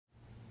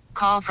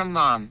Call from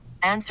mom.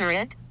 Answer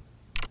it.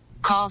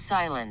 Call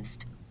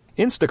silenced.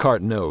 Instacart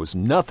knows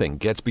nothing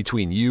gets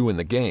between you and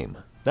the game.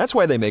 That's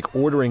why they make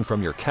ordering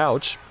from your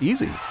couch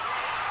easy.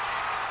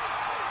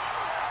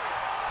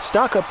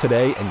 Stock up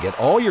today and get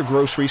all your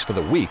groceries for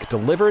the week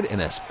delivered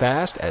in as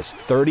fast as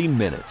 30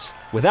 minutes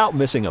without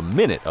missing a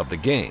minute of the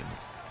game.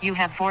 You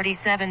have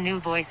 47 new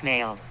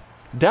voicemails.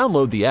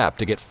 Download the app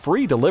to get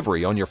free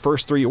delivery on your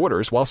first 3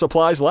 orders while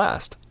supplies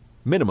last.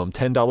 Minimum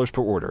 $10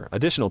 per order.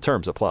 Additional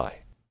terms apply.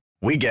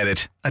 We get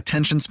it.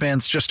 Attention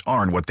spans just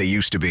aren't what they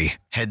used to be.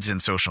 Heads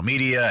in social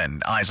media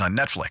and eyes on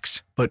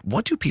Netflix. But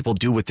what do people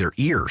do with their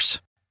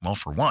ears? Well,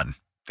 for one,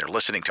 they're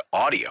listening to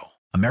audio.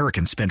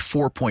 Americans spend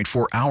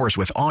 4.4 hours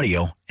with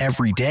audio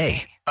every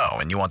day. Oh,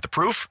 and you want the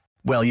proof?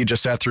 Well, you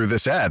just sat through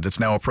this ad that's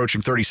now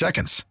approaching 30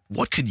 seconds.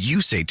 What could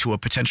you say to a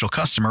potential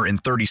customer in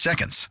 30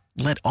 seconds?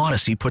 Let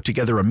Odyssey put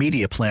together a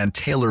media plan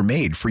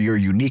tailor-made for your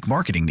unique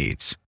marketing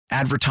needs.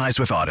 Advertise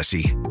with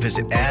Odyssey.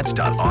 Visit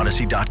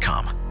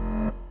ads.odyssey.com.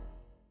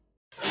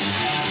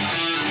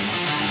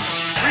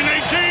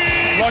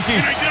 Lucky.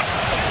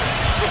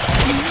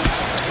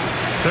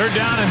 3rd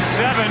down and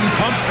 7.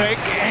 Pump fake.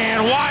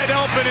 And wide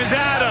open is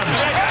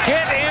Adams.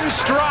 Hit in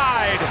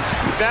stride.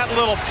 That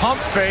little pump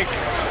fake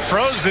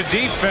froze the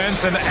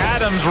defense, and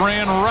Adams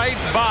ran right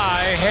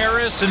by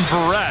Harris and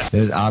Verrett.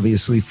 It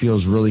obviously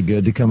feels really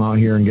good to come out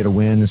here and get a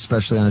win,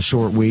 especially on a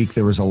short week.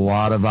 There was a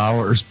lot of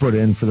hours put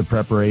in for the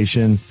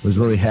preparation. Was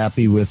really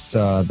happy with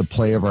the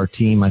play of our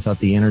team. I thought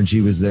the energy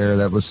was there.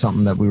 That was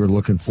something that we were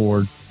looking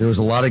for. There was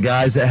a lot of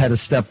guys that had to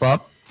step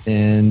up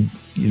and,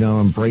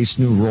 embrace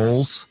new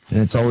roles. And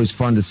it's always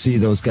fun to see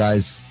those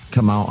guys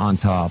come out on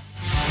top.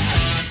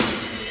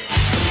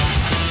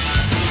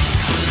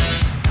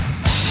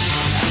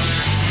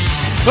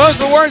 Those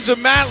are the words of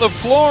Matt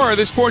LaFleur.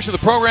 This portion of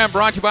the program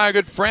brought to you by our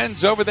good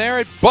friends over there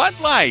at Bud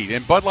Light.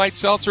 And Bud Light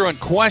Seltzer,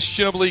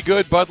 unquestionably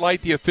good. Bud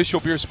Light, the official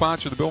beer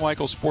sponsor of the Bill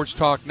Michaels Sports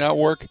Talk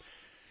Network.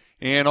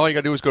 And all you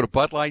got to do is go to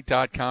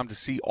BudLight.com to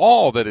see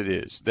all that it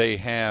is they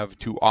have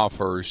to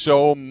offer.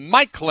 So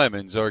Mike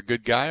Clemens, our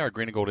good guy, our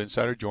Green and Gold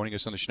Insider, joining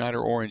us on the Schneider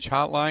Orange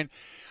Hotline.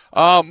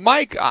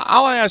 Mike,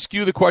 I'll ask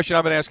you the question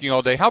I've been asking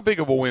all day. How big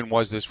of a win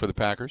was this for the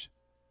Packers?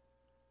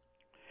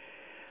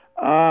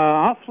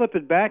 I'll flip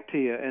it back to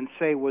you and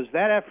say, was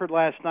that effort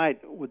last night,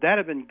 would that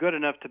have been good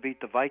enough to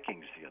beat the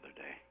Vikings the other day?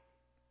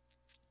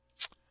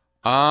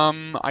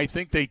 I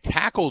think they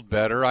tackled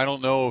better. I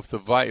don't know if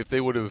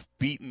they would have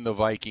beaten the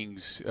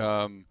Vikings.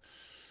 Boy,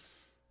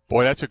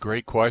 that's a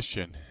great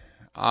question.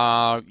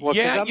 Well,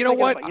 yeah, you know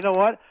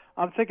what?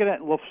 I'm thinking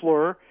at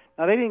LaFleur.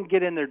 Now, they didn't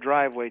get in their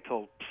driveway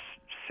till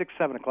 6,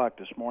 7 o'clock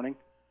this morning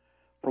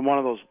from one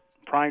of those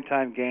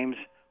primetime games,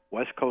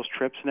 West Coast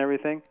trips and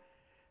everything.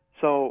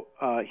 So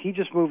he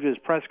just moved his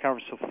press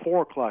conference to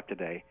 4 o'clock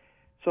today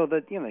so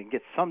that, they can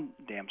get some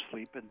damn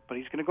sleep. But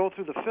he's going to go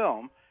through the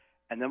film,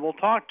 and then we'll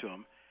talk to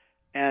him.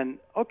 And,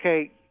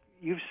 okay,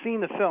 you've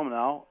seen the film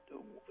now.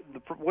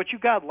 What you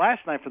got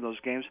last night for those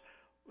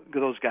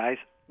guys,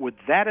 would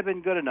that have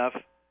been good enough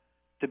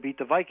to beat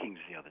the Vikings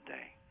the other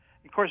day?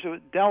 Of course,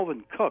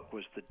 Dalvin Cook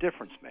was the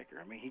difference maker.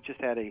 I mean, he just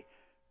had a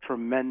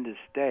tremendous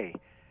day.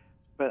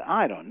 But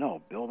I don't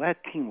know, Bill. That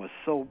team was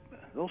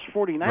those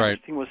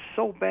 49ers team was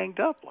so banged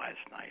up last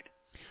night.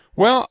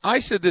 Well, I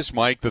said this,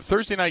 Mike. The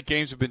Thursday night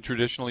games have been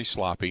traditionally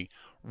sloppy.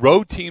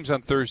 Road teams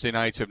on Thursday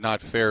nights have not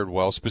fared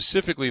well,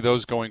 specifically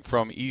those going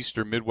from East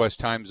or Midwest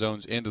time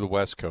zones into the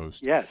West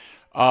Coast. Yes.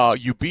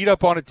 You beat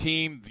up on a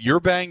team. You're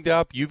banged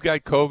up. You've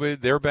got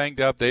COVID. They're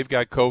banged up. They've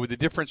got COVID. The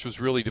difference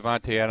was really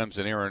Devontae Adams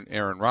and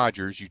Aaron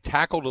Rodgers. You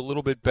tackled a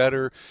little bit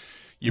better.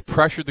 You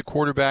pressured the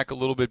quarterback a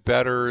little bit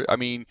better. I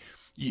mean,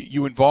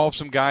 you involved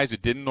some guys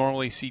that didn't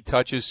normally see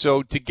touches.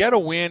 So to get a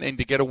win and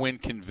to get a win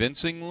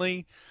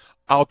convincingly,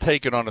 I'll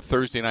take it on a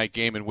Thursday night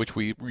game in which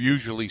we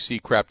usually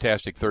see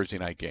craptastic Thursday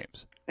night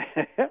games.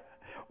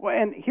 Well,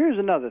 and here's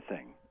another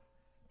thing.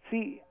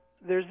 See,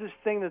 there's this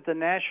thing that the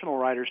national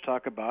writers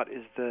talk about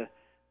is the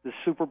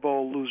Super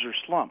Bowl loser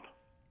slump,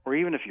 or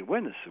even if you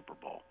win the Super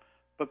Bowl.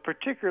 But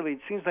particularly,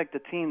 it seems like the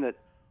team that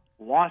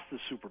lost the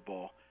Super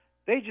Bowl,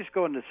 they just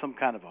go into some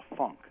kind of a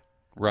funk.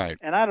 Right.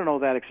 And I don't know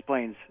if that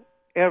explains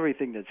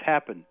everything that's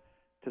happened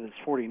to this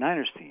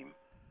 49ers team.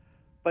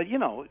 But,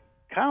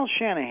 Kyle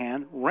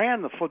Shanahan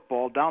ran the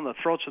football down the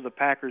throats of the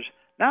Packers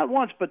not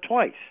once but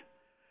twice.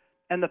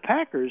 And the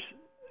Packers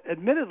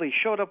admittedly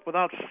showed up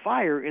without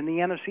fire in the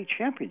NFC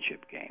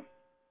Championship game.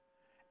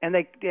 And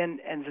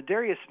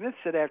Zadarius Smith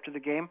said after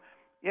the game,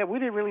 yeah, we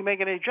didn't really make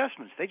any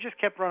adjustments. They just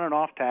kept running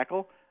off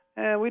tackle,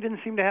 and we didn't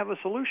seem to have a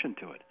solution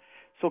to it.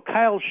 So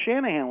Kyle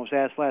Shanahan was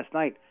asked last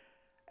night,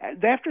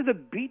 after the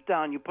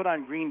beatdown you put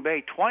on Green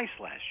Bay twice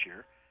last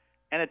year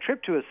and a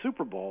trip to a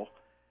Super Bowl,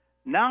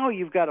 now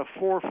you've got a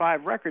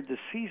 4-5 record this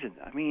season.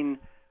 I mean,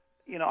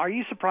 are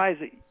you surprised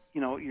that,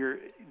 you're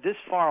this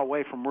far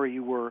away from where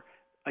you were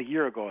a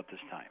year ago at this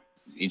time?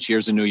 Each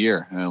year's a new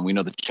year, and we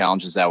know the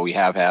challenges that we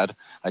have had.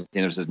 I think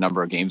there's a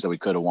number of games that we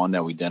could have won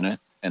that we didn't,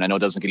 and I know it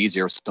doesn't get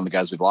easier with some of the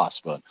guys we've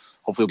lost, but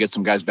hopefully we'll get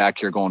some guys back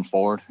here going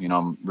forward.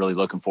 I'm really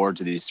looking forward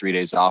to these 3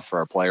 days off for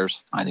our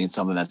players. I think it's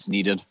something that's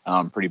needed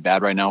pretty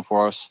bad right now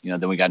for us.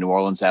 Then we got New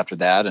Orleans after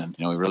that, and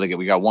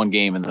we got one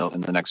game in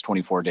the next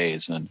 24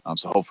 days, and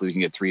so hopefully we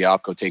can get 3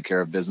 off, go take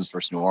care of business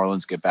versus New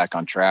Orleans, get back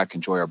on track,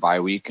 enjoy our bye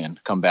week,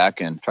 and come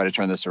back and try to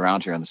turn this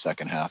around here in the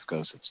second half,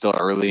 because it's still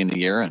early in the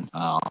year, and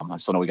I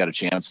still know we got a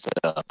chance to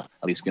at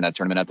least get that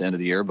tournament at the end of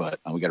the year, but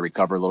we got to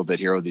recover a little bit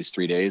here with these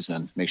 3 days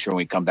and make sure when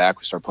we come back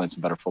we start playing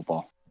some better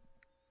football.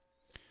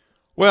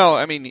 Well,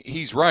 I mean,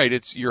 he's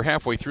right. You're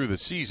halfway through the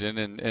season,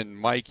 and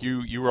Mike,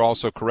 you were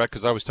also correct,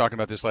 because I was talking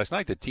about this last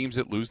night, that teams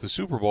that lose the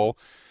Super Bowl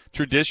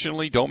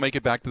traditionally don't make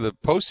it back to the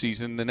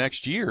postseason the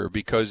next year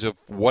because of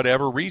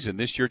whatever reason.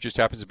 This year just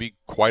happens to be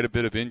quite a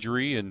bit of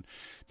injury and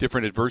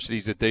different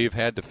adversities that they've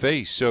had to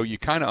face. So you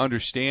kind of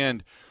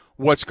understand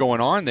what's going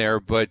on there,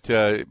 but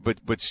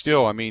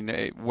still, I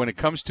mean, when it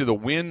comes to the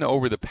win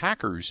over the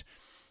Packers,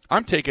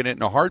 I'm taking it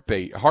in a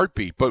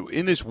heartbeat. But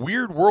in this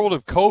weird world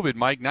of COVID,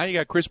 Mike, now you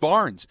got Chris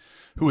Barnes,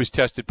 who has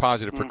tested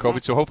positive for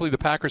COVID. So hopefully the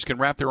Packers can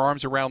wrap their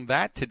arms around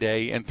that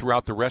today and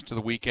throughout the rest of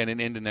the weekend and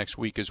into next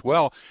week as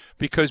well,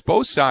 because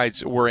both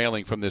sides were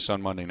ailing from this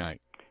on Monday night.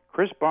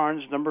 Chris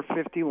Barnes, number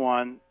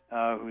 51,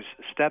 who's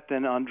stepped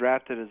in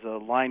undrafted as a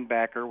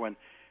linebacker when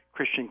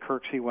Christian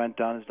Kirksey went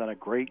down, has done a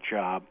great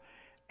job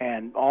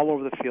and all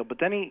over the field. But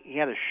then he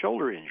had a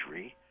shoulder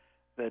injury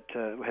that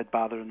had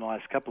bothered him the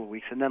last couple of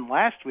weeks. And then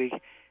last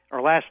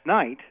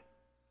night,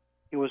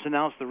 it was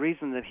announced the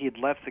reason that he had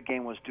left the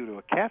game was due to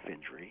a calf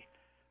injury.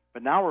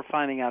 But now we're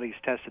finding out he's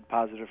tested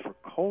positive for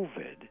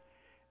COVID.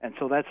 And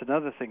so that's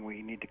another thing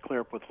we need to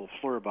clear up with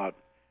LaFleur about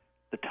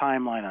the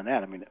timeline on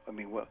that. I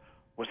mean,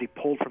 was he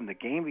pulled from the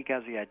game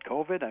because he had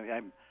COVID?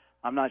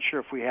 I'm not sure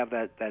if we have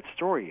that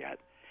story yet.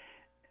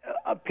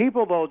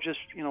 People, though, just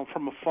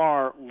from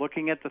afar,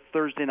 looking at the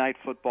Thursday night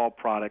football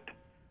product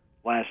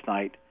last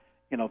night,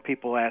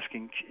 people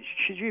asking,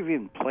 should you have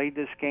even played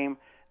this game?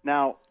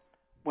 Now,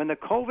 when the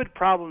COVID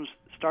problems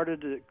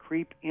started to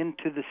creep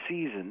into the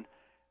season,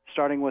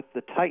 starting with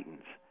the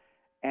Titans,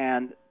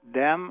 and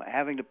them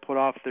having to put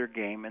off their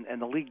game,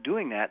 and the league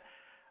doing that,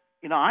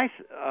 I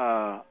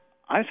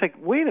was like,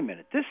 wait a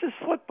minute, this is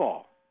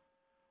football.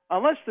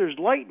 Unless there's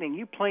lightning,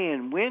 you play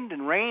in wind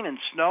and rain and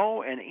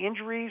snow and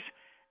injuries,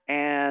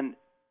 and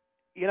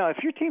if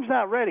your team's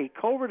not ready,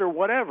 COVID or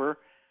whatever,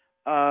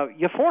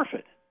 you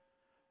forfeit.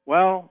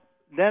 Well,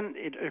 then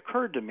it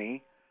occurred to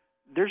me,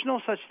 there's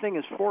no such thing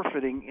as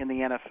forfeiting in the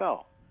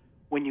NFL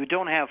when you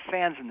don't have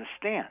fans in the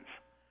stands.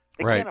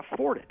 They can't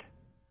afford it.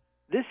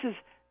 This is,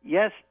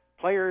 yes,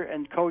 player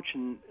and coach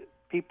and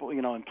people,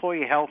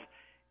 employee health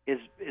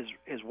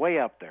is way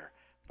up there.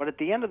 But at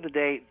the end of the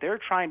day, they're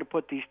trying to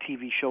put these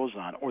TV shows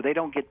on, or they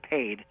don't get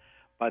paid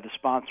by the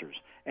sponsors.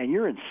 And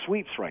you're in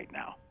sweeps right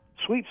now.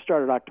 Sweeps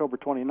started October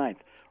 29th,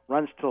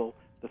 runs till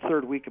the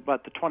third week,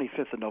 about the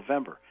 25th of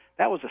November.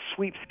 That was a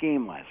sweeps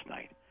game last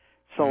night.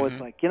 So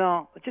it's like,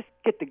 just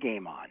get the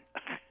game on.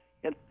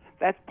 And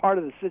that's part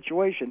of the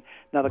situation.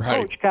 Now, the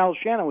coach, Kyle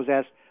Shanahan, was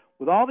asked,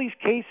 with all these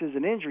cases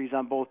and injuries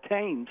on both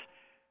teams,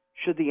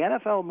 should the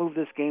NFL move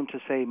this game to,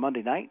 say,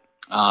 Monday night?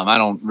 I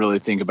don't really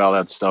think about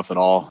that stuff at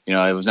all.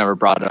 It was never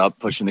brought up,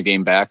 pushing the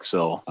game back.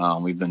 So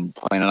we've been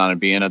planning on it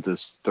being at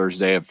this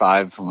Thursday at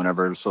 5,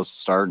 whenever it was supposed to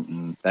start,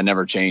 and that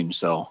never changed.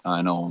 So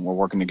I know we're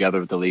working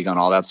together with the league on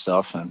all that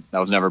stuff, and that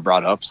was never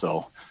brought up.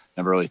 So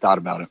never really thought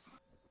about it.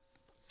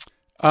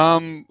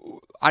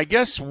 I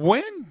guess,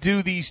 when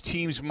do these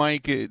teams,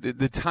 Mike,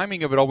 the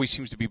timing of it always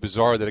seems to be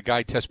bizarre, that a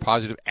guy tests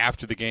positive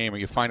after the game, or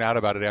you find out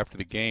about it after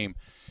the game,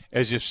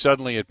 as if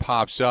suddenly it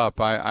pops up.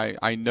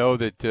 I know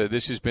that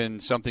this has been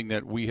something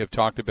that we have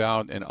talked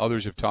about and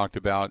others have talked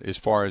about as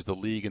far as the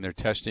league and their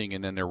testing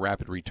and then their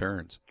rapid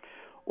returns.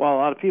 Well, a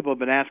lot of people have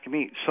been asking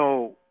me,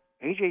 so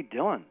A.J.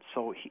 Dillon,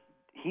 so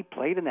he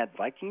played in that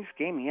Vikings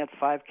game, he had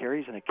 5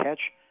 carries and a catch,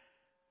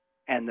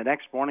 and the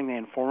next morning they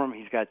inform him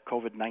he's got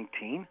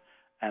COVID-19?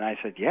 And I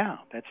said, yeah,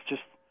 that's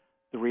just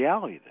the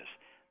reality of this.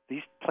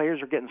 These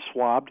players are getting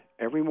swabbed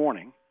every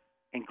morning,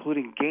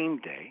 including game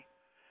day,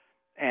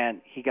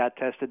 and he got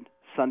tested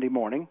Sunday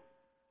morning,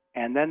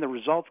 and then the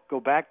results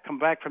come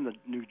back from the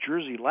New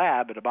Jersey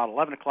lab at about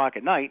 11 o'clock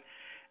at night,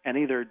 and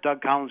either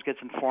Doug Collins gets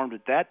informed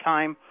at that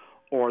time,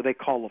 or they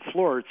call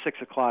LaFleur at 6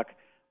 o'clock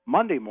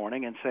Monday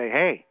morning and say,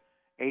 hey,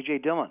 A.J.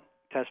 Dillon,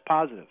 test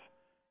positive.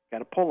 Got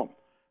to pull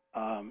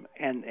him.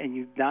 And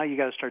you got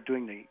to start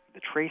doing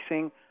the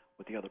tracing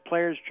with the other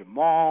players.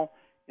 Jamal,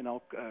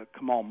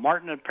 Kamal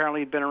Martin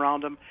apparently had been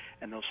around him,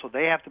 and so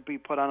they have to be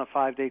put on a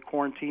 5-day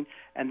quarantine,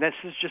 and this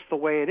is just the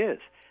way it is.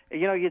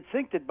 You'd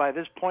think that by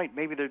this point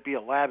maybe there'd be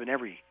a lab in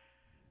every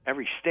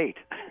state,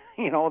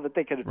 that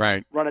they could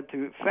run it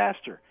to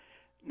faster.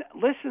 Now,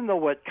 listen to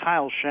what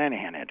Kyle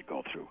Shanahan had to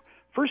go through.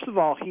 First of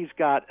all, he's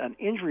got an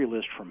injury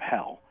list from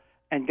hell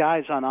and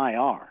guys on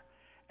IR.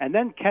 And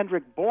then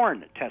Kendrick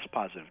Bourne tests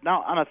positive.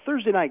 Now, on a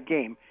Thursday night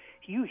game,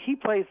 he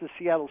plays the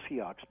Seattle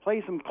Seahawks,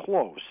 plays them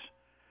close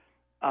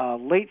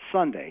late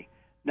Sunday.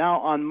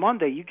 Now, on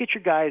Monday, you get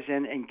your guys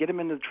in and get them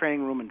into the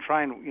training room and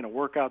try and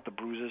work out the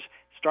bruises,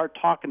 start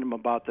talking to them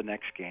about the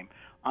next game.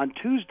 On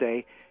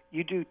Tuesday,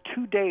 you do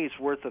 2 days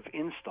worth of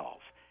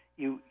installs.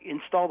 You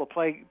install the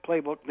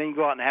playbook, then you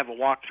go out and have a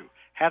walkthrough.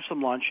 Have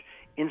some lunch,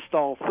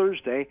 install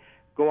Thursday,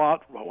 go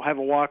out, have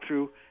a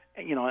walkthrough,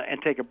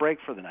 and take a break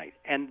for the night.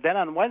 And then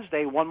on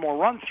Wednesday, one more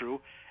run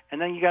through,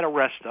 and then you got to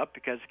rest up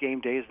because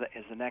game day is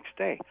the next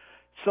day.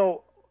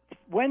 So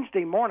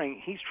Wednesday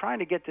morning, he's trying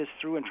to get this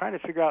through and trying to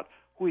figure out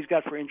who he's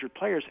got for injured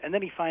players, and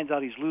then he finds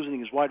out he's losing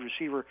his wide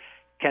receiver,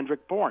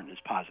 Kendrick Bourne, is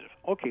positive.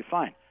 Okay,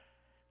 fine.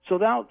 So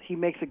now he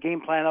makes a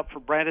game plan up for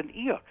Brandon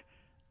Ayuk,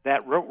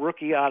 that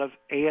rookie out of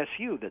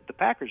ASU that the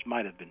Packers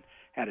might have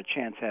had a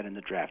chance at in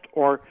the draft,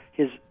 or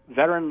his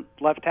veteran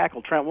left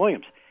tackle, Trent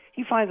Williams.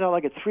 He finds out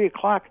like at 3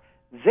 o'clock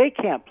they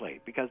can't play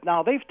because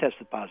now they've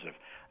tested positive.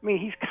 I mean,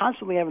 he's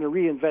constantly having to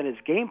reinvent his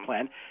game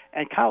plan,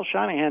 and Kyle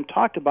Shanahan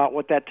talked about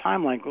what that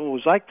timeline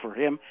was like for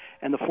him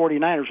and the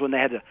 49ers when they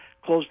had to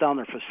close down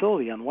their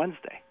facility on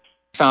Wednesday.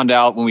 Found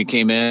out when we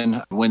came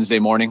in Wednesday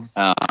morning,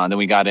 then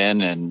we got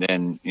in, and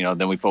then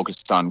we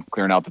focused on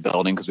clearing out the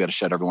building because we had to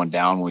shut everyone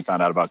down when we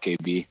found out about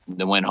KB.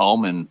 Then went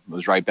home and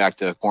was right back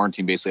to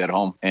quarantine basically at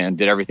home and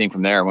did everything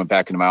from there. I went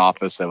back into my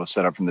office that was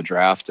set up from the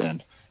draft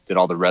and did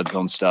all the red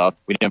zone stuff.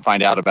 We didn't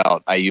find out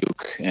about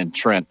Ayuk and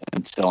Trent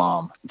until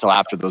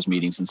after those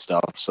meetings and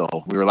stuff. So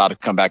we were allowed to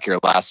come back here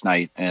last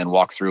night and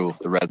walk through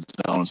the red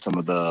zone, some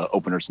of the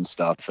openers and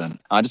stuff. And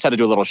I just had to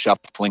do a little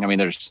shuffling. I mean,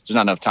 there's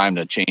not enough time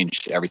to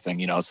change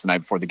everything. It's the night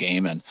before the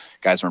game, and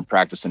guys weren't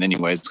practicing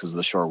anyways because of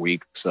the short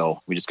week.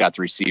 So we just got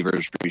the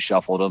receivers,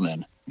 reshuffled them,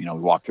 and we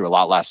walked through a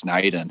lot last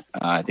night. And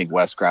I think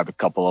Wes grabbed a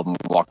couple of them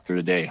and walked through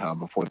today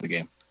before the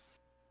game.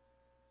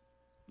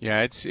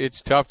 Yeah,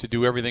 it's tough to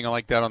do everything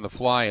like that on the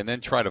fly and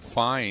then try to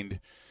find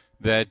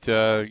that,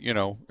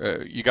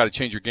 you got to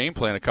change your game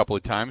plan a couple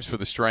of times for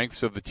the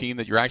strengths of the team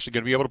that you're actually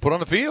going to be able to put on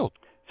the field.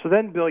 So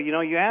then, Bill,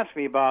 you asked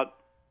me about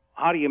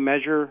how do you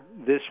measure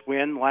this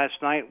win last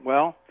night.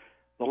 Well,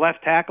 the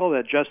left tackle,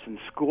 that Justin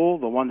School,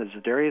 the one that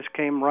Zadarius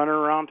came running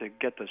around to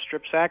get the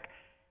strip sack,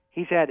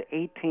 he's had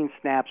 18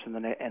 snaps in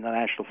the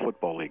National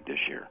Football League this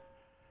year.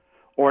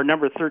 Or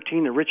number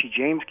 13, the Richie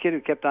James kid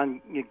who kept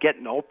on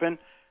getting open.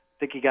 I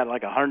think he got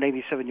like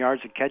 187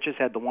 yards of catches,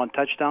 had the one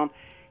touchdown.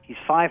 He's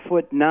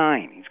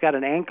 5'9". He's got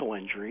an ankle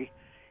injury.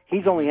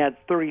 He's only had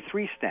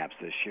 33 snaps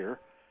this year.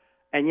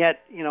 And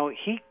yet,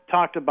 he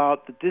talked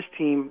about that this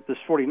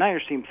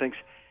 49ers team thinks,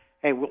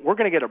 hey, we're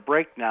going to get a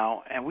break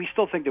now, and we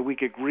still think that we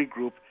could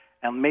regroup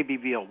and maybe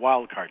be a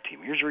wild card team.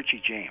 Here's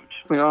Richie James.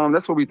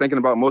 That's what we're thinking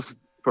about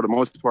for the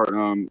most part.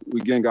 We're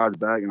getting guys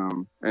back,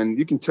 and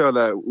you can tell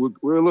that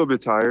we're a little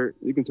bit tired.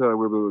 You can tell that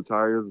we're a little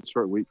tired. It's a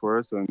short week for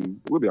us, and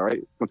we'll be all right.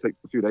 It's going to take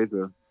a few days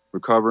to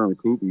recover and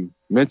recoup and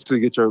mentally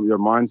get your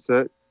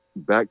mindset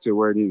back to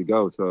where it needs to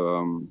go.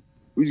 So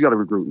we just got to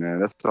regroup, man.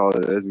 That's all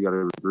it is. We got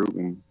to regroup,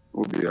 and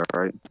we'll be all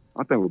right.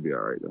 I think we'll be all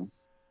right, though.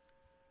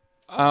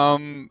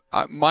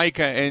 Mike,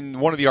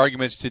 and one of the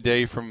arguments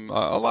today from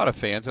a lot of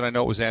fans, and I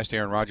know it was asked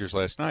Aaron Rodgers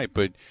last night,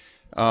 but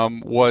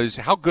was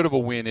how good of a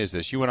win is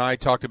this? You and I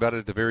talked about it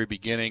at the very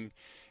beginning,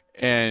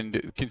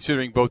 and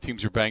considering both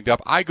teams are banged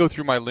up, I go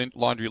through my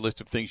laundry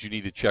list of things you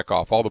need to check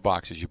off, all the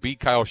boxes. You beat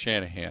Kyle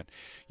Shanahan.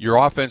 Your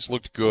offense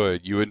looked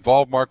good. You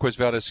involved Marquez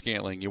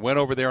Valdes-Scantling. You went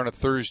over there on a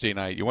Thursday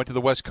night. You went to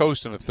the West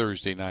Coast on a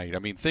Thursday night. I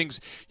mean,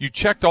 you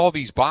checked all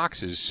these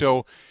boxes.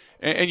 So,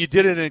 and you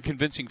did it in a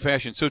convincing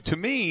fashion. So to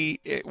me,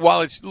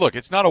 while it's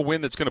not a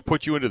win that's going to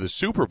put you into the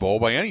Super Bowl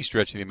by any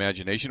stretch of the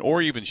imagination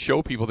or even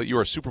show people that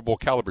you're a Super Bowl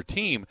caliber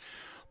team,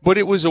 but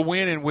it was a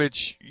win in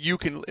which you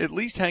can at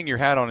least hang your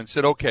hat on and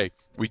said, okay,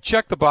 we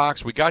checked the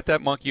box. We got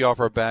that monkey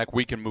off our back.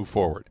 We can move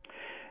forward.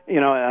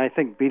 I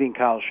think beating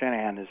Kyle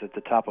Shanahan is at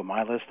the top of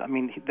my list. I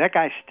mean, that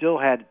guy still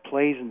had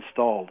plays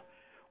installed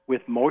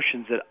with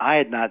motions that I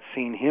had not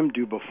seen him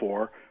do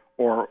before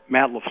or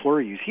Matt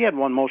LaFleur use. He had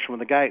one motion when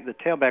the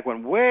tailback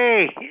went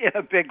way in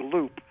a big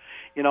loop.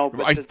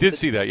 I did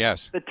see that,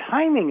 yes. The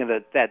timing of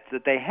it that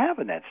they have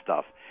in that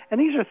stuff. And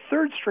these are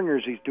third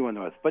stringers he's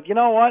doing with. But you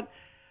know what?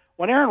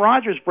 When Aaron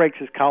Rodgers breaks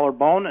his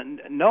collarbone,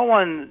 no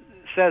one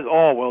says,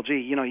 oh, well, gee,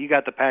 you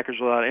got the Packers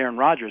without Aaron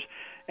Rodgers.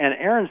 And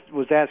Aaron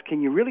was asked,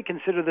 can you really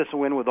consider this a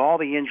win with all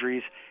the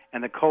injuries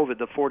and the COVID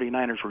the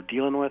 49ers were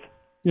dealing with?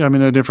 Yeah, I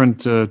mean, they're a different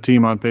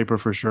team on paper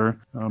for sure.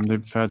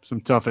 They've had some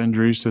tough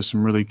injuries to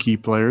some really key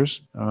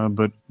players.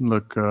 But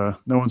look, no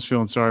one's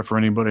feeling sorry for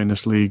anybody in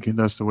this league.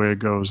 That's the way it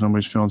goes.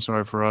 Nobody's feeling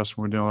sorry for us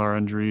when we're dealing with our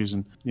injuries.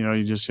 And,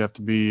 you just have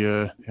to be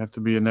a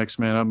next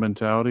man up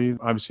mentality.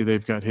 Obviously,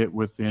 they've got hit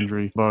with the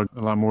injury bug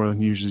a lot more than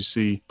you usually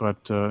see.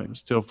 But it's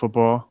still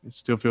football. It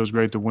still feels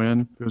great to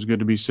win. It feels good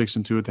to be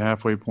 6-2 at the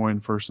halfway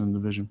point, first in the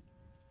division.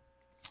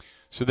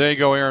 So there you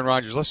go, Aaron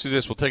Rodgers. Let's do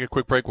this. We'll take a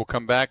quick break. We'll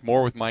come back.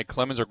 More with Mike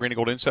Clemens, our Green and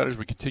Gold Insiders.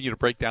 We continue to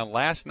break down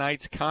last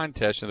night's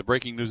contest. And the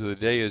breaking news of the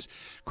day is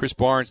Chris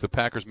Barnes, the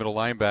Packers middle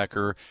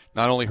linebacker,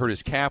 not only hurt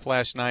his calf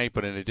last night,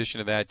 but in addition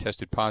to that,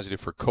 tested positive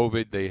for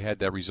COVID. They had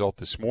that result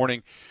this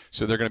morning.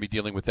 So they're going to be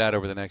dealing with that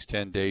over the next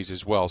 10 days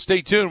as well.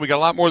 Stay tuned. We got a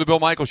lot more of the Bill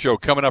Michaels Show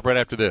coming up right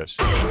after this.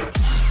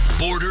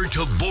 Border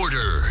to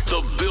Border,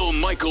 the Bill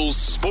Michaels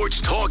Sports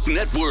Talk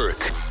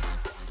Network.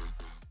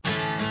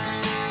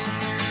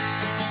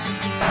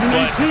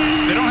 but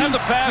they don't have the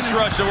pass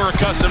rush that we're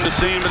accustomed to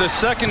seeing, but the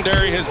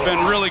secondary has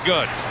been really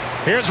good.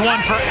 Here's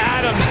one for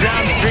Adams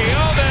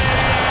downfield,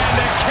 and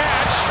a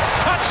catch.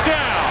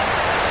 Touchdown.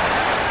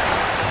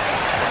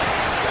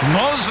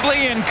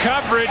 Mosley in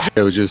coverage.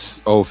 It was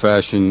just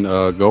old-fashioned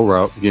go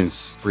route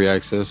against free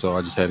access, so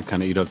I just had to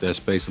kind of eat up that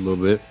space a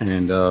little bit.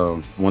 And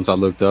once I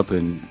looked up,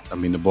 and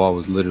the ball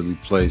was literally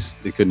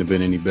placed. It couldn't have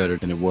been any better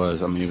than it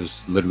was. It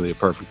was literally a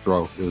perfect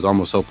throw. It was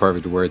almost so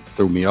perfect to where it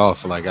threw me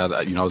off. Like I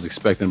was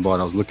expecting the ball,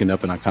 and I was looking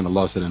up, and I kind of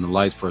lost it in the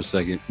lights for a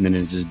second, and then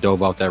it just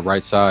dove out that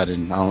right side,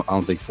 and I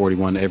don't think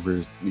 41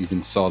 ever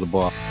even saw the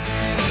ball.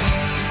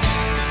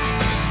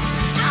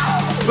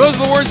 Those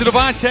are the words of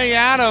Davante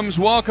Adams.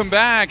 Welcome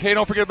back. Hey,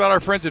 don't forget about our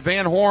friends at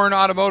Van Horn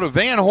Automotive.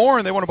 Van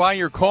Horn, they want to buy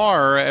your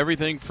car,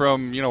 everything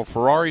from,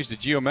 Ferraris to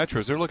Geo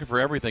Metros. They're looking for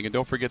everything, and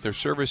don't forget their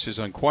service is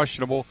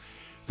unquestionable.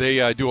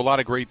 They do a lot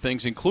of great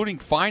things, including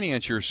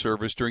finance your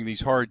service during these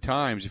hard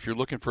times. If you're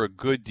looking for a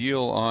good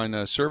deal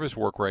on service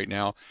work right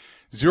now,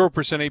 0%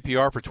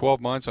 APR for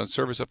 12 months on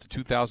service up to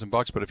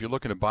 $2,000. But if you're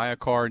looking to buy a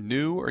car,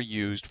 new or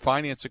used,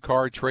 finance a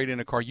car, trade in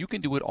a car, you can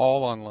do it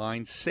all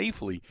online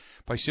safely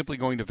by simply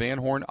going to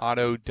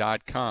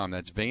vanhornauto.com.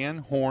 That's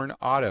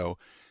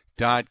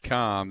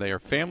vanhornauto.com. They are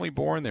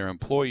family-born. They're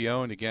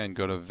employee-owned. Again,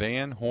 go to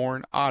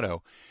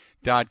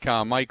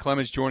vanhornauto.com. Mike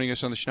Clemens joining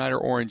us on the Schneider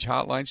Orange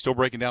Hotline, still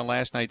breaking down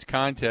last night's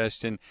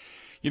contest. And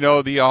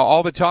all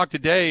the talk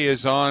today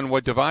is on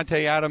what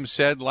Davante Adams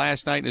said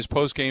last night in his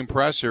post-game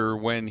presser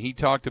when he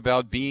talked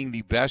about being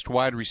the best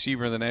wide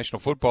receiver in the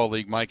National Football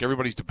League. Mike,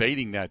 everybody's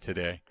debating that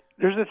today.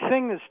 There's a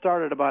thing that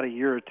started about a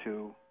year or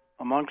two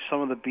amongst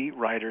some of the beat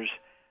writers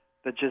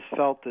that just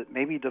felt that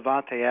maybe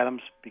Davante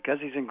Adams, because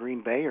he's in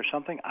Green Bay or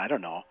something, I don't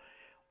know,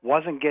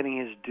 wasn't getting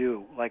his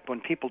due. Like when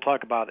people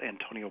talk about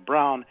Antonio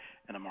Brown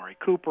and Amari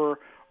Cooper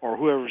or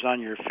whoever's on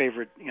your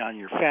favorite, on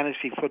your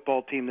fantasy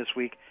football team this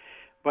week.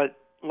 But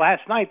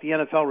last night, the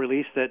NFL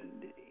released that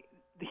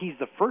he's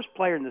the first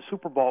player in the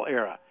Super Bowl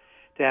era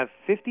to have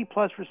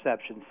 50-plus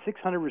receptions,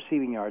 600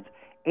 receiving yards,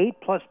 8+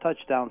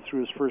 touchdowns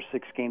through his first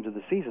 6 games of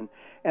the season.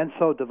 And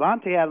so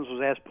Davante Adams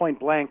was asked point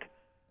blank,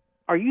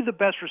 are you the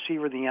best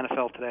receiver in the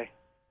NFL today?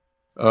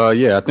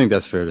 Yeah, I think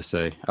that's fair to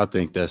say. I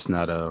think that's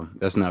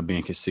not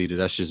being conceited.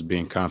 That's just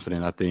being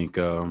confident. I think,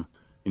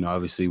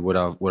 obviously what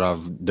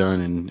I've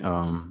done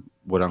and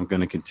what I'm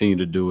going to continue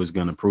to do is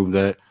going to prove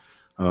that.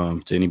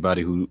 To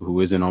anybody who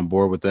isn't on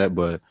board with that.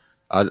 But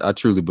I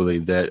truly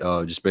believe that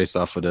just based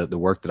off of the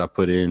work that I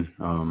put in,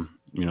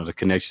 the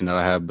connection that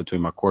I have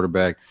between my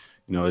quarterback,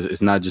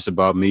 it's not just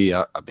about me.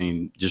 I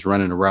mean, just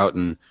running a route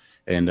and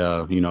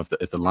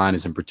if the line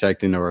isn't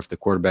protecting or if the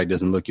quarterback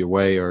doesn't look your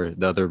way or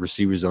the other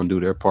receivers don't do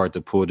their part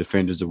to pull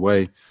defenders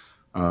away,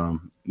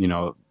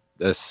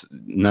 that's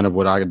none of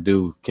what I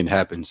do can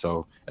happen.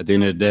 So at the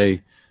end of the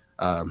day,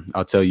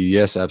 I'll tell you,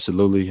 yes,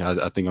 absolutely.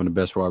 I think I'm the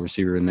best wide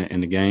receiver in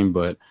the game,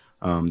 but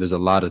there's a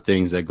lot of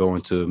things that go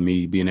into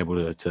me being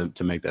able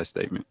to make that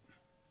statement.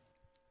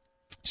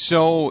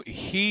 So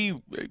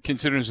he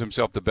considers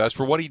himself the best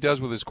for what he does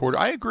with his quarter.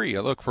 I agree.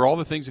 Look, for all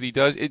the things that he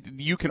does,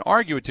 you can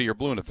argue it till you're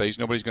blue in the face.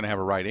 Nobody's going to have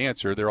a right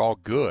answer. They're all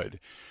good,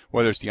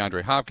 whether it's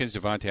DeAndre Hopkins,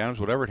 Davante Adams,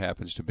 whatever it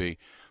happens to be.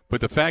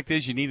 But the fact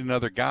is you need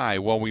another guy.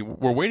 Well,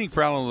 we're waiting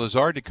for Allen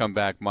Lazard to come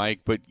back, Mike,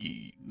 but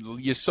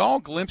you saw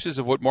glimpses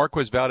of what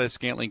Marquez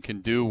Valdes-Scantling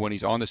can do when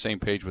he's on the same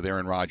page with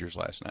Aaron Rodgers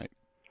last night.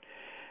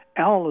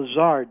 Allen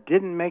Lazard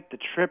didn't make the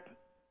trip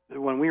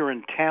when we were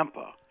in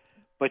Tampa,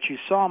 but you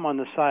saw him on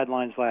the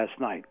sidelines last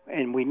night.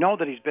 And we know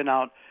that he's been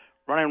out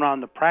running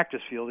around the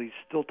practice field. He's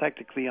still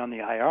technically on the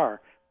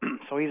IR.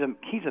 So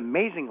he's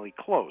amazingly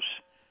close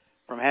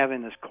from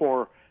having this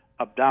core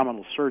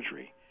abdominal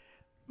surgery.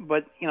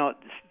 But,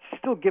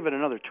 still give it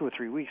another 2 or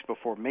 3 weeks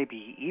before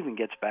maybe he even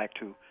gets back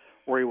to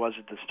where he was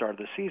at the start of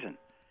the season.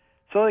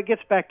 So it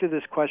gets back to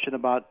this question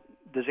about,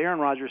 does Aaron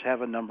Rodgers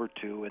have a number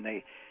 2? And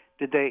they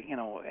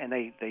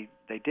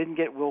didn't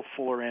get Will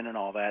Fuller in and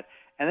all that.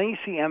 And then you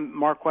see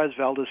Marquez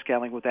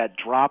Valdes-Scantling with that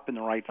drop in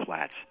the right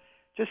flats,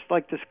 just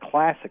like this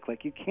classic.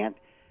 Like you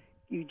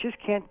just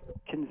can't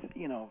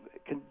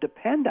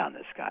depend on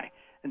this guy,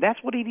 and that's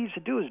what he needs to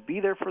do is be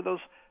there for those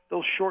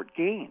short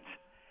gains.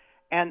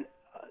 And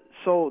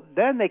so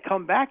then they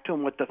come back to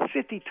him with the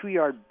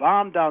 52-yard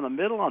bomb down the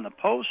middle on the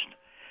post,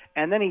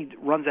 and then he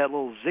runs that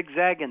little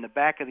zigzag in the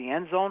back of the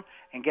end zone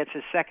and gets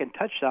his second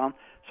touchdown.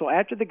 So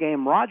after the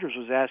game, Rodgers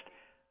was asked,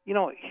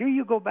 here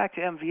you go back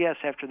to MVS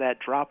after that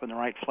drop in the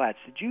right flats.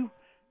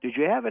 Did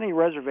you have any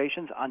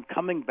reservations on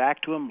coming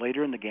back to him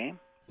later in the game?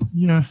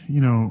 Yeah,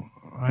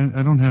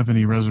 I don't have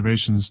any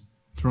reservations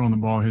throwing the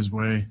ball his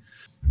way.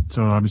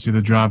 So obviously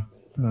the drop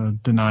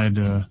denied,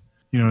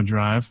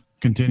 drive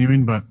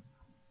continuing. But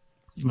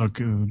look,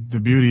 the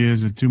beauty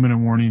is a 2-minute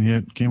warning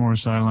hit, came over the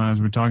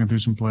sidelines. We're talking through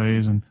some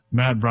plays, and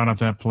Matt brought up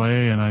that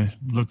play, and I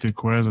looked at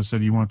Quez. I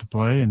said, "You want the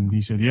play?" And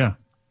he said, "Yeah."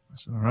 I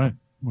said, "All right."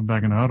 Went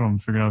back in the huddle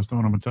and figured I was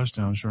throwing him a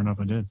touchdown. Sure enough,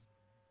 I did.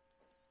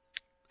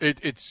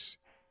 It's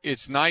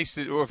nice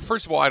that, well,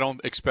 first of all, I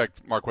don't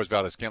expect Marquez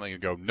Valdes-Scantling to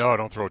go, "No,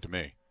 don't throw it to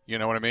me." You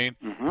know what I mean?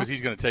 Because Mm-hmm.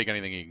 he's going to take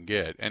anything he can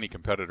get. Any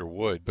competitor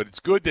would. But it's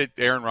good that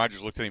Aaron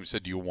Rodgers looked at him and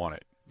said, do you want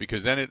it?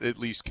 Because then it at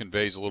least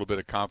conveys a little bit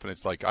of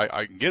confidence, like,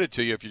 I can get it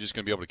to you if you're just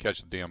going to be able to catch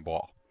the damn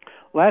ball.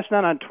 Last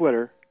night on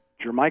Twitter,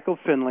 Jermichael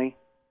Finley,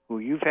 who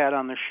you've had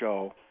on the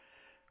show,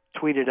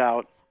 tweeted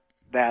out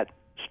that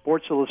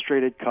Sports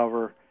Illustrated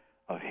cover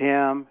of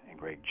him and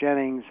Greg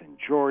Jennings and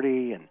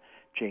Jordy and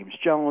James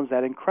Jones,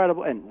 that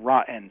incredible, and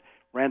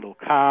Randall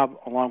Cobb,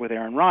 along with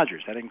Aaron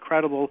Rodgers, that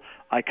incredible,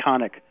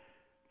 iconic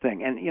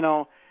thing. And,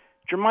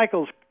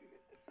 Jermichael's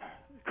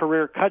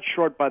career cut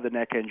short by the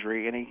neck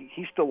injury, and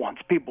he still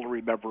wants people to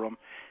remember him.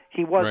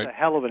 He was Right. a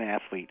hell of an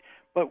athlete.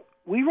 But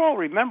we all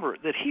remember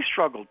that he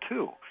struggled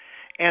too.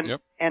 And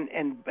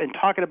and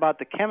talking about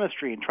the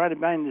chemistry and trying to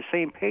be on the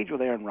same page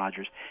with Aaron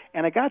Rodgers.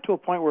 And it got to a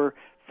point where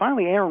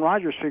finally Aaron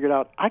Rodgers figured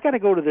out, I got to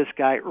go to this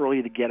guy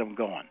early to get him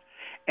going.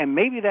 And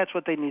maybe that's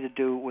what they need to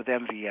do with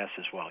MVS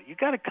as well. You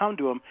got to come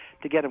to him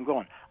to get him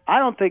going. I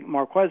don't think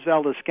Marquez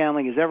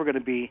Valdes-Scantling is ever going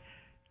to be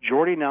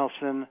Jordy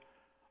Nelson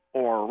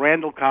or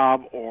Randall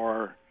Cobb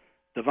or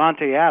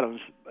Devontae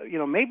Adams.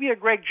 Maybe a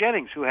Greg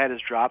Jennings who had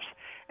his drops.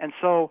 And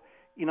so,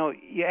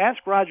 you ask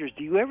Rodgers,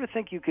 do you ever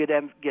think you could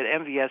get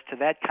MVS to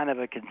that kind of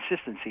a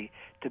consistency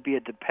to be a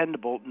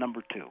dependable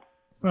number two?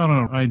 Well,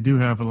 no, I do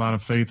have a lot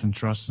of faith and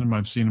trust in him.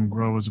 I've seen him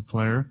grow as a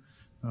player.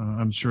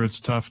 I'm sure it's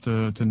tough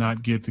to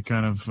not get the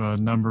kind of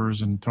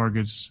numbers and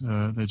targets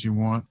that you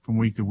want from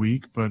week to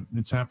week, but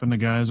it's happened to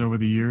guys over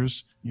the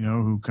years,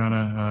 who kind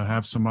of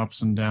have some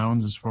ups and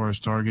downs as far as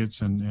targets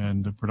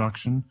and the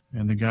production.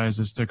 And the guys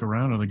that stick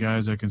around are the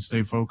guys that can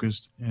stay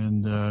focused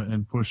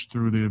and push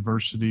through the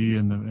adversity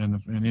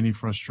and any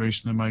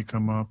frustration that might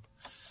come up.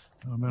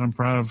 And I'm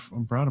proud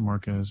of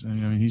Marquez.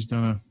 And I mean, he's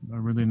done a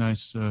really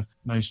nice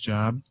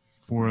job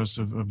for us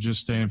of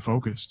just staying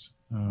focused.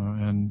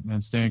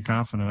 And staying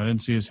confident. I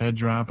didn't see his head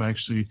drop.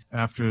 Actually,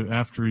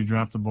 after he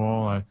dropped the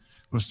ball, I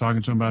was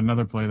talking to him about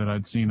another play that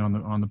I'd seen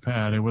on the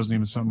pad. It wasn't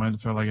even something I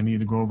felt like I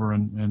needed to go over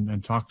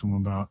and talk to him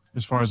about.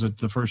 As far as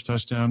the first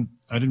touchdown,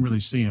 I didn't really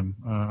see him.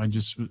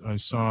 I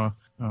saw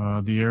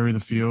the area of the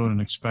field and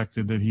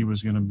expected that he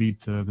was going to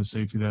beat the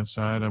safety that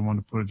side. I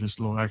wanted to put just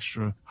a little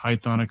extra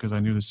height on it because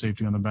I knew the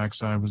safety on the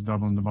backside was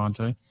doubling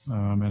Devontae.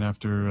 And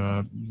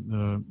after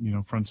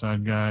the front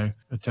side guy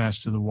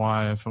attached to the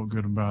Y, I felt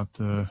good about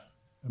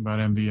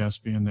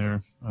MVS being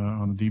there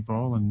on the deep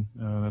ball, and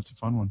that's a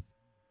fun one.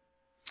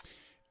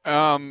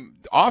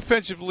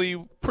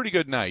 Offensively, pretty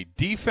good night.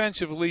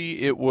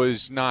 Defensively, it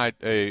was not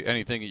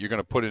anything that you're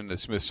going to put in the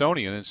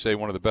Smithsonian and say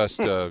one of the best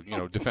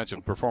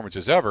defensive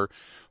performances ever,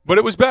 but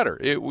it was better.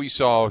 We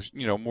saw a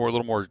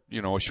little more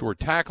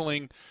assured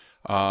tackling.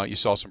 You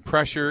saw some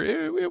pressure.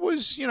 It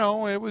was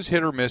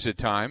hit or miss at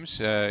times.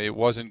 It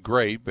wasn't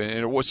great,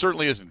 and it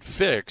certainly isn't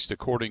fixed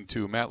according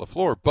to Matt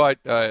LaFleur. But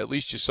at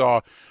least you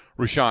saw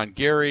Rashawn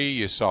Gary,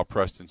 you saw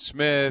Preston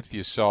Smith,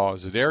 you saw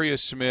Zadarius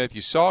Smith,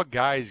 you saw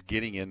guys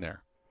getting in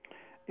there.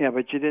 Yeah,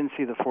 but you didn't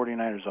see the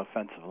 49ers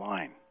offensive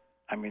line.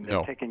 I mean,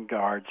 they're taking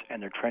guards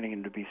and they're training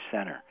him to be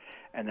center.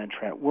 And then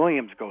Trent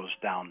Williams goes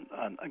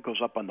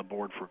up on the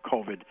board for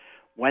COVID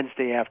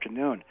Wednesday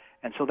afternoon.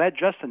 And so that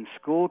Justin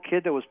School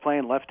kid that was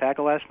playing left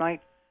tackle last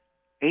night,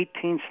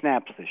 18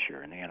 snaps this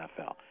year in the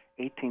NFL.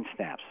 18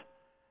 snaps.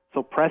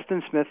 So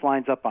Preston Smith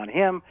lines up on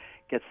him,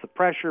 gets the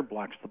pressure,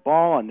 blocks the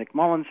ball on Nick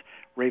Mullins.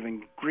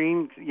 Raven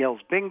Green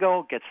yells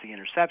bingo, gets the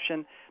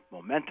interception,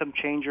 momentum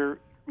changer,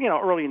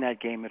 early in that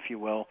game, if you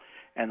will,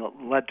 and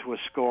led to a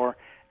score.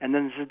 And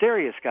then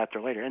Zadarius got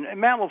there later. And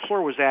Matt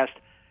LaFleur was asked,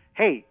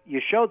 hey,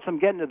 you showed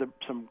some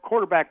some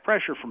quarterback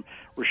pressure from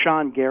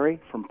Rashawn Gary,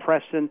 from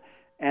Preston,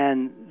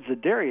 and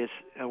Zadarius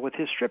with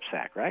his strip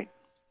sack, right?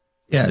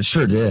 Yeah, it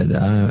sure did.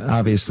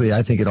 Obviously,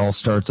 I think it all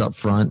starts up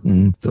front,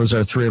 and those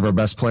are three of our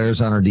best players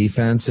on our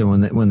defense.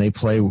 And when they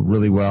play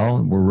really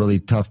well, we're really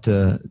tough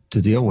to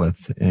deal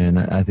with. And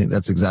I think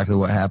that's exactly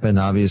what happened.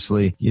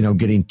 Obviously,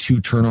 getting 2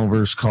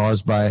 turnovers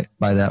caused by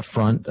that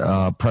front.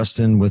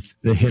 Preston with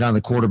the hit on the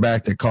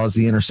quarterback that caused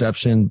the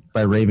interception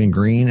by Raven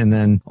Green, and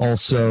then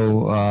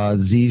also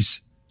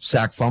Z's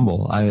sack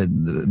fumble.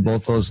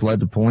 Both those led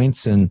to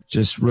points, and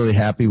just really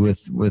happy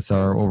with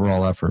our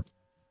overall effort.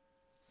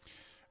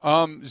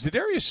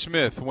 Zadarius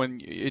Smith, when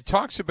it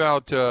talks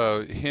about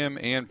him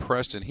and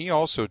Preston, he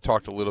also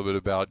talked a little bit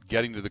about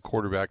getting to the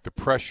quarterback, the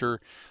pressure,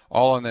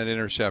 all on that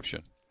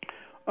interception.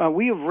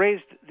 We have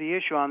raised the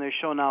issue on this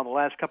show now the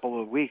last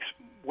couple of weeks.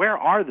 Where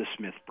are the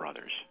Smith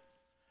brothers?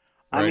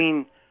 Right. I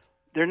mean,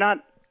 they're not,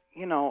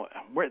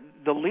 where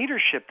the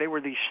leadership, they were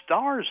these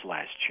stars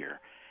last year.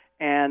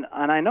 And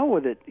I know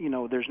with it,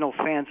 there's no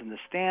fans in the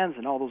stands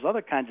and all those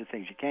other kinds of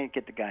things. You can't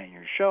get the guy in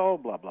your show,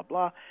 blah, blah,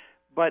 blah.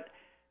 But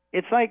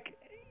it's like,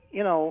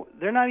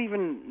 they're not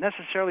even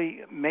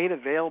necessarily made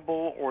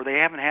available, or they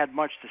haven't had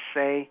much to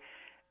say,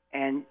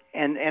 and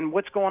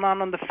what's going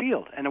on the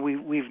field. And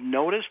we've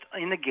noticed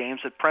in the games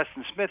that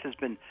Preston Smith has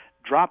been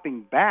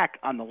dropping back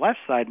on the left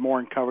side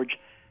more in coverage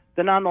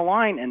than on the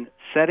line and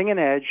setting an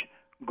edge,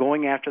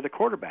 going after the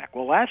quarterback.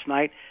 Well, last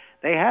night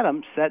they had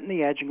him setting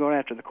the edge and going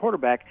after the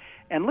quarterback.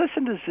 And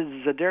listen to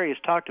Zadarius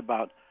talked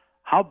about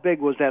How big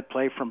was that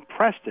play from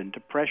Preston to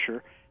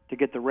pressure to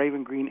get the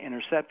Raven Green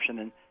interception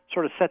and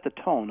sort of set the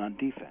tone on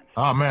defense?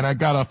 Oh, man, that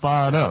got us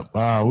fired up.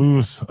 We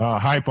was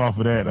hype off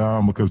of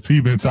that because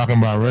Pete been talking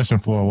about rushing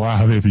for a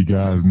while, if you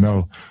guys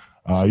know.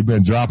 He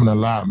been dropping a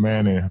lot,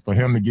 man, and for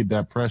him to get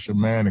that pressure,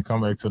 man, and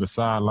come back to the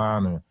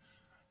sideline and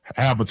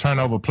have a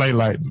turnover play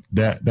like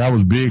that, that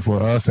was big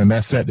for us, and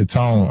that set the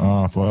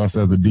tone for us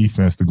as a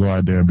defense to go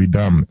out there and be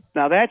dominant.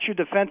 Now, that's your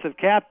defensive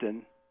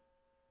captain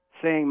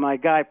saying my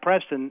guy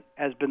Preston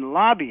has been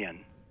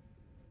lobbying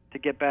to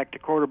get back to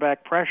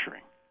quarterback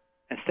pressuring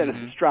instead of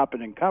this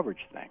dropping in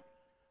coverage thing.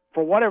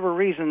 For whatever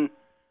reason,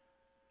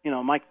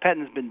 Mike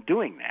Pettine's been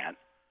doing that,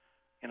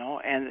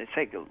 and they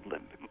say,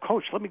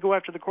 Coach, let me go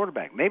after the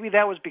quarterback. Maybe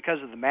that was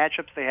because of the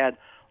matchups they had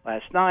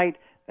last night.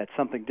 That's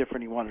something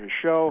different he wanted to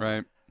show.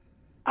 Right.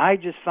 I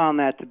just found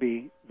that to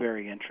be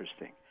very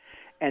interesting.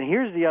 And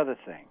here's the other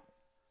thing.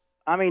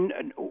 I mean,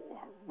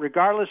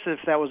 regardless if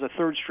that was a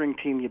third-string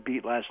team you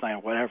beat last night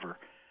or whatever,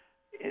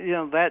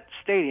 that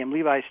stadium,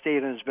 Levi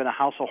Stadium, has been a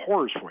house of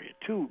horrors for you.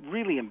 2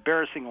 really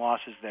embarrassing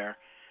losses there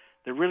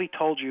that really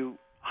told you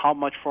how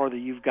much farther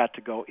you've got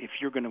to go if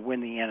you're going to win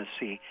the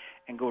NFC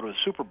and go to a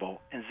Super Bowl.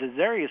 And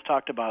Zarius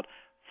talked about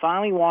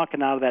finally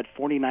walking out of that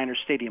 49ers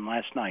stadium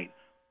last night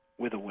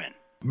with a win.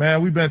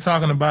 Man, we've been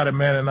talking about it,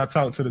 man, and I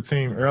talked to the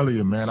team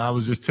earlier, man. I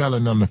was just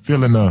telling them the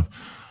feeling of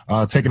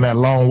taking that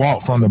long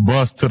walk from the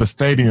bus to the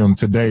stadium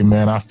today,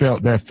 man. I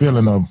felt that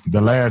feeling of the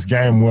last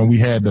game when we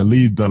had to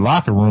leave the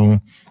locker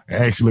room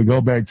and actually go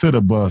back to the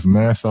bus,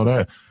 man. So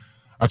that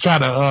I try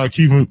to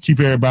keep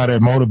everybody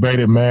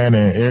motivated, man,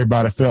 and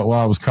everybody felt where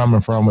I was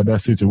coming from with that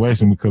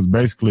situation because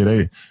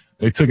basically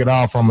they took it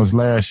all from us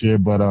last year,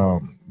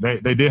 but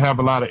they did have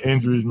a lot of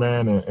injuries,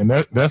 man, and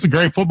that's a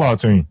great football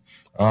team.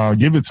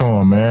 Give it to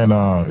them, man.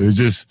 It's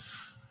just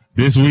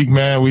this week,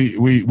 man,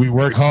 we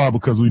worked hard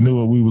because we knew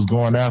what we was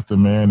going after,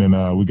 man,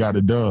 and we got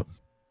the dub.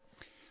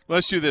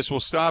 Let's do this. We'll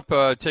stop,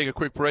 take a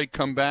quick break,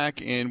 come back,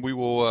 and we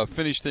will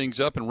finish things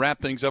up and wrap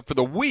things up for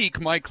the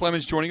week. Mike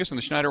Clemens joining us on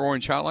the Schneider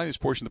Orange Hotline. This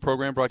portion of the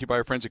program brought to you by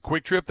our friends at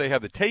Quick Trip. They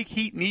have the take,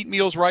 heat, and eat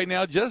meals right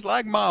now, just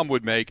like Mom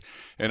would make.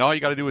 And all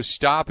you got to do is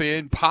stop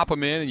in, pop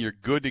them in, and you're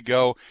good to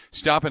go.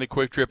 Stop in at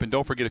Quick Trip. And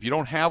don't forget, if you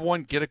don't have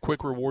one, get a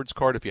Quick Rewards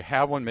card. If you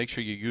have one, make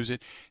sure you use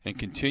it and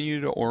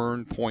continue to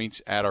earn points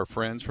at our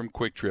friends from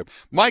Quick Trip.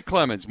 Mike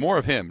Clemens, more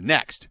of him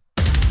next.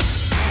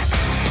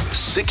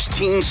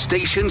 16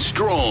 stations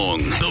strong.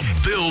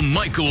 The Bill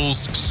Michaels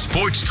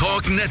Sports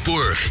Talk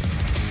Network.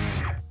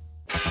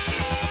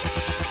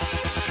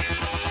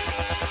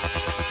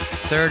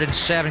 3rd and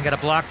 7. Got to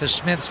block the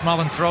Smith.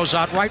 Mullen throws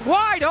out right.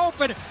 Wide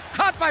open.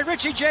 Caught by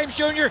Richie James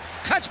Jr.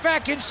 Cuts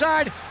back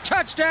inside.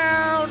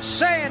 Touchdown,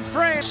 San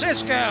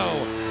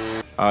Francisco.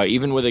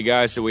 Even with the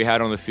guys that we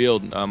had on the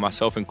field,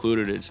 myself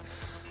included,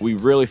 we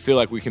really feel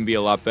like we can be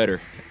a lot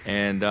better.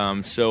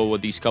 And so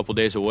with these couple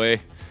days away,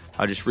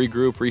 I'll just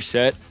regroup,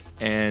 reset,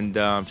 and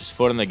just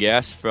foot on the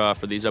gas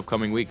for these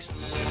upcoming weeks.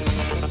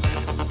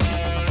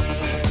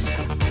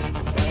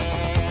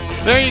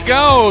 There you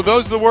go.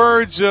 Those are the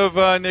words of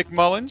Nick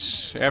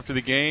Mullins after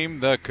the game.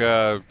 Look,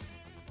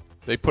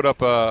 they put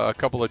up a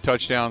couple of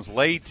touchdowns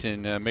late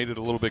and made it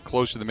a little bit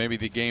closer than maybe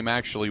the game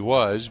actually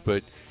was.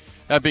 But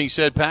that being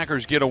said,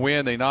 Packers get a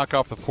win. They knock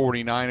off the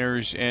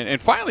 49ers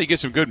and finally get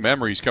some good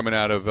memories coming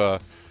out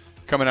of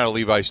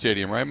Levi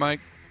Stadium, right, Mike?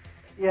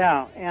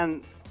 Yeah,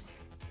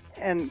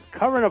 and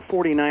covering a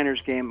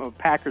 49ers game, a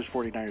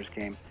Packers-49ers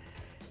game,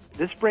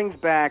 this brings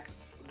back,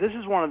 this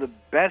is one of the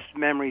best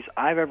memories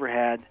I've ever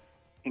had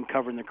in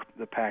covering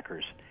the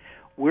Packers.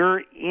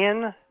 We're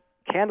in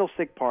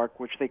Candlestick Park,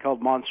 which they called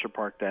Monster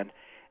Park then,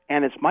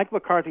 and it's Mike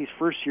McCarthy's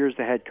first year as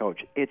the head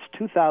coach. It's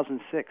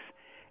 2006,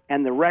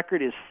 and the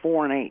record is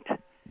 4-8.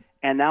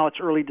 And now it's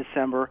early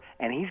December,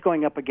 and he's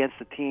going up against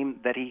the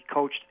team that he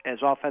coached as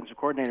offensive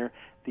coordinator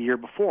the year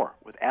before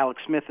with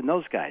Alex Smith and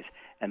those guys,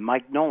 and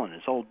Mike Nolan,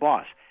 his old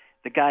boss.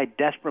 The guy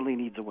desperately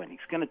needs a win. He's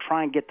going to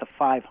try and get to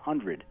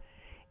 500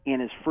 in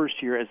his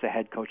first year as the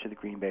head coach of the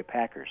Green Bay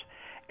Packers.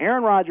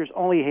 Aaron Rodgers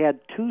only had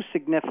 2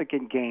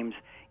 significant games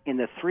in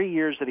the 3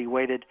 years that he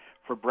waited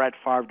for Brett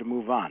Favre to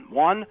move on.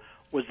 One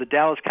was the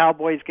Dallas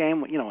Cowboys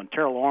game, when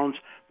Terrell Owens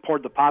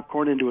poured the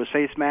popcorn into a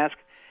face mask.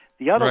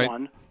 The other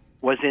one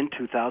was in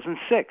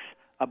 2006,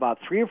 about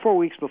 3 or 4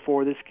 weeks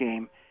before this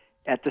game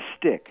at the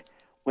Stick,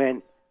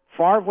 when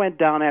Favre went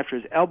down after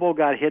his elbow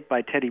got hit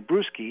by Teddy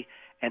Bruschi,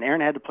 and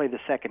Aaron had to play the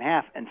second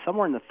half, and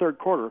somewhere in the third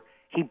quarter,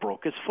 he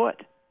broke his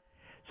foot.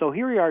 So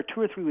here we are 2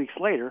 or 3 weeks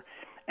later,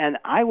 and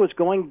I was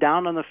going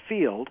down on the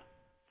field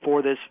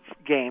for this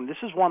game. This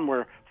is one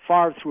where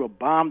Favre threw a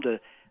bomb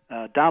to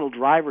Donald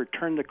Driver,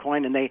 turned the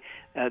coin, and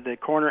the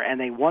corner, and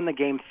they won the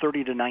game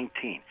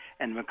 30-19.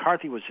 And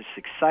McCarthy was just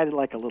excited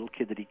like a little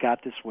kid that he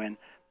got this win,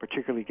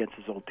 particularly against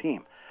his old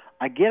team.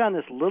 I get on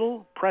this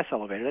little press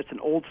elevator. That's an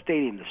old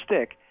stadium, the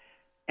Stick,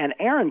 and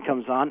Aaron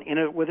comes on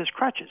with his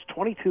crutches,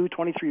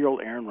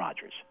 23-year-old Aaron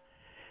Rodgers.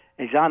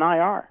 And he's on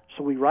IR.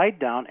 So we ride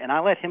down, and I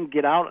let him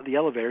get out of the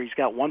elevator. He's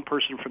got one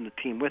person from the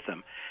team with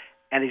him.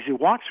 And as he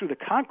walks through the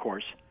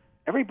concourse,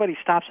 everybody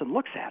stops and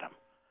looks at him.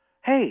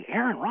 Hey,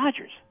 Aaron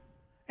Rodgers.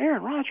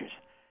 Aaron Rodgers.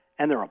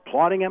 And they're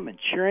applauding him and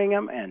cheering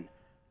him, and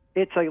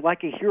it's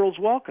like a hero's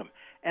welcome.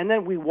 And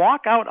then we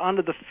walk out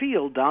onto the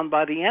field down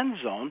by the end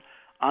zone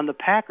on the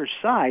Packers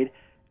side,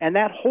 and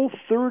that whole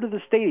third of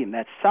the stadium,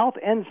 that south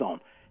end zone,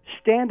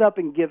 stand up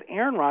and give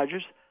Aaron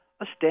Rodgers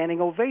a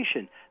standing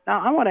ovation.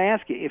 Now, I want to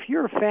ask you, if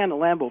you're a fan of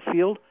Lambeau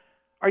Field,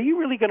 are you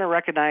really going to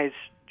recognize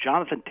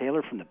Jonathan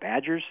Taylor from the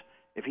Badgers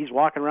if he's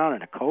walking around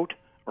in a coat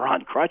or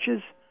on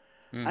crutches?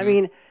 Mm-hmm. I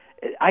mean,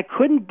 I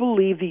couldn't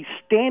believe the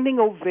standing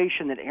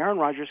ovation that Aaron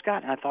Rodgers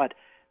got, and I thought,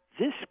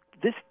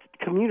 this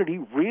community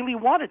really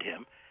wanted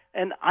him.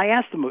 And I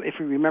asked him if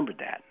he remembered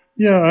that.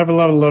 Yeah, I have a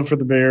lot of love for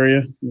the Bay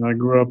Area. I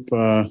grew up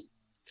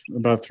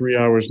about 3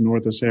 hours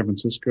north of San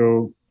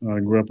Francisco. I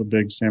grew up a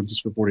big San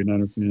Francisco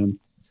 49er fan.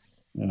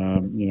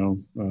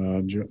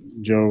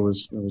 Joe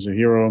was a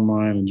hero of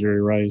mine, and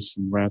Jerry Rice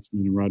and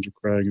Rathman and Roger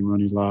Craig and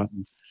Ronnie Lott.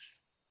 And,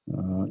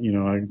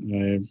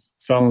 I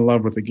fell in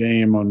love with the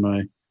game on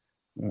my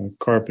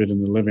carpet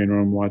in the living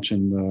room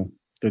watching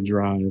the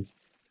drive,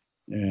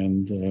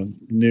 and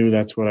knew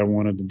that's what I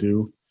wanted to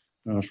do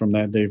from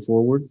that day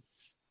forward.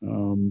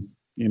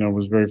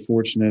 Was very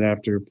fortunate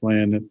after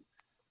playing at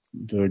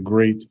the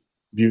great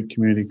Butte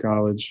Community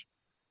College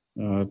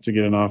to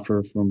get an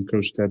offer from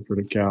Coach Tedford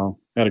at Cal.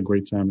 Had a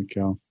great time at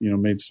Cal.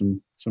 Made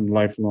some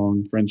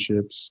lifelong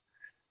friendships,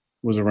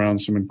 was around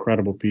some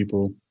incredible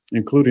people,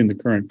 including the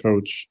current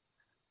coach,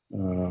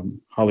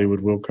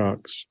 Hollywood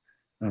Wilcox,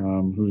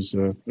 who's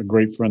a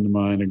great friend of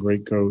mine, a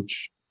great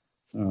coach.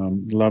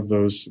 Love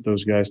those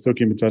guys. Still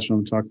keep in touch with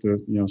them. Talked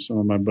to some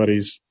of my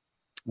buddies,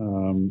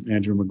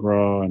 Andrew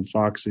McGraw and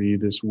Foxy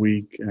this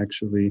week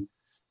actually.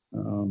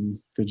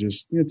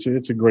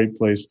 It's a great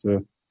place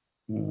to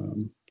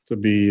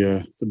be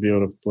able to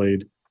have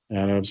played.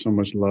 And I have so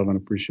much love and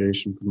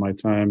appreciation for my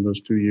time,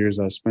 those 2 years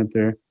I spent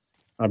there.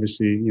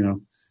 Obviously,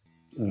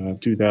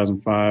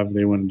 2005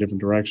 they went a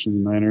different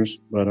direction, the Niners,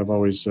 but I've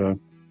always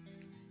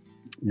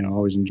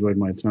always enjoyed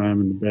my time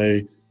in the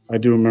Bay. I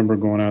do remember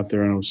going out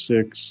there in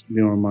 2006,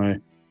 doing my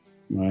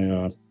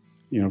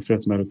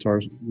fifth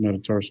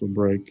metatarsal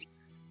break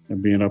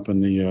and being up in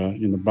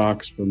the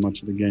box for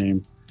much of the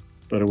game.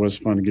 But it was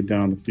fun to get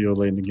down the field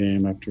late in the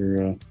game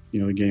after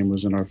the game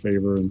was in our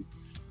favor. And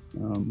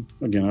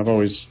again, I've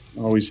always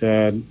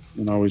had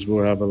and always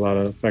will have a lot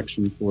of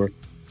affection for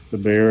the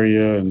Bay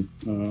Area. And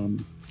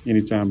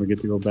anytime we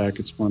get to go back,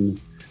 it's fun,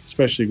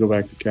 especially go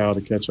back to Cal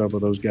to catch up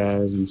with those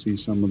guys and see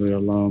some of the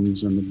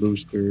alums and the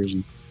boosters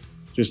and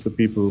just the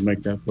people who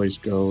make that place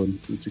go. And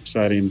it's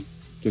exciting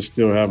to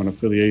still have an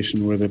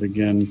affiliation with it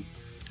again.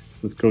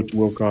 With Coach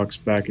Wilcox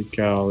back at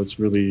Cal, it's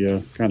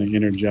really kind of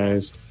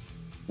energized,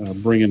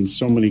 bringing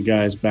so many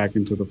guys back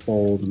into the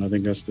fold. And I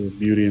think that's the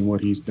beauty in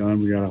what he's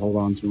done. We got to hold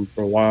on to him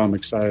for a while. I'm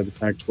excited the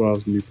Pac-12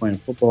 is going to be playing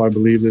football, I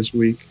believe, this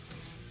week.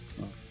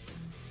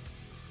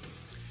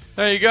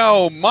 There you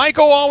go.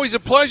 Michael, always a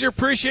pleasure.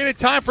 Appreciate it.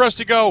 Time for us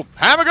to go.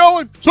 Have a good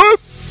one.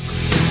 Swoop!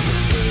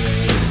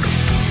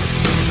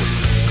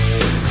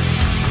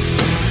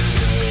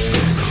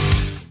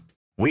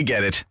 We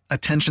get it.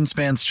 Attention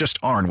spans just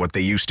aren't what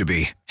they used to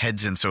be.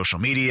 Heads in social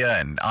media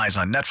and eyes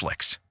on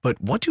Netflix. But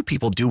what do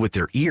people do with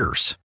their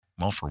ears?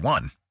 Well, for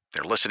one,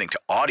 they're listening to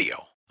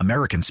audio.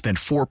 Americans spend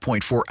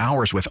 4.4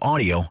 hours with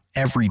audio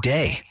every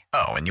day.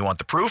 Oh, and you want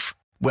the proof?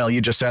 Well, you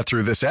just sat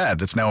through this ad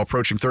that's now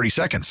approaching 30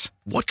 seconds.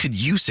 What could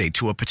you say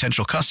to a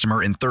potential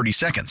customer in 30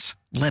 seconds?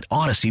 Let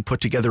Odyssey put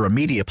together a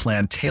media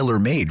plan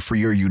tailor-made for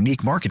your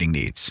unique marketing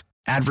needs.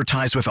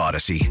 Advertise with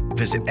Odyssey.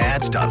 Visit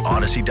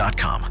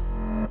ads.odyssey.com.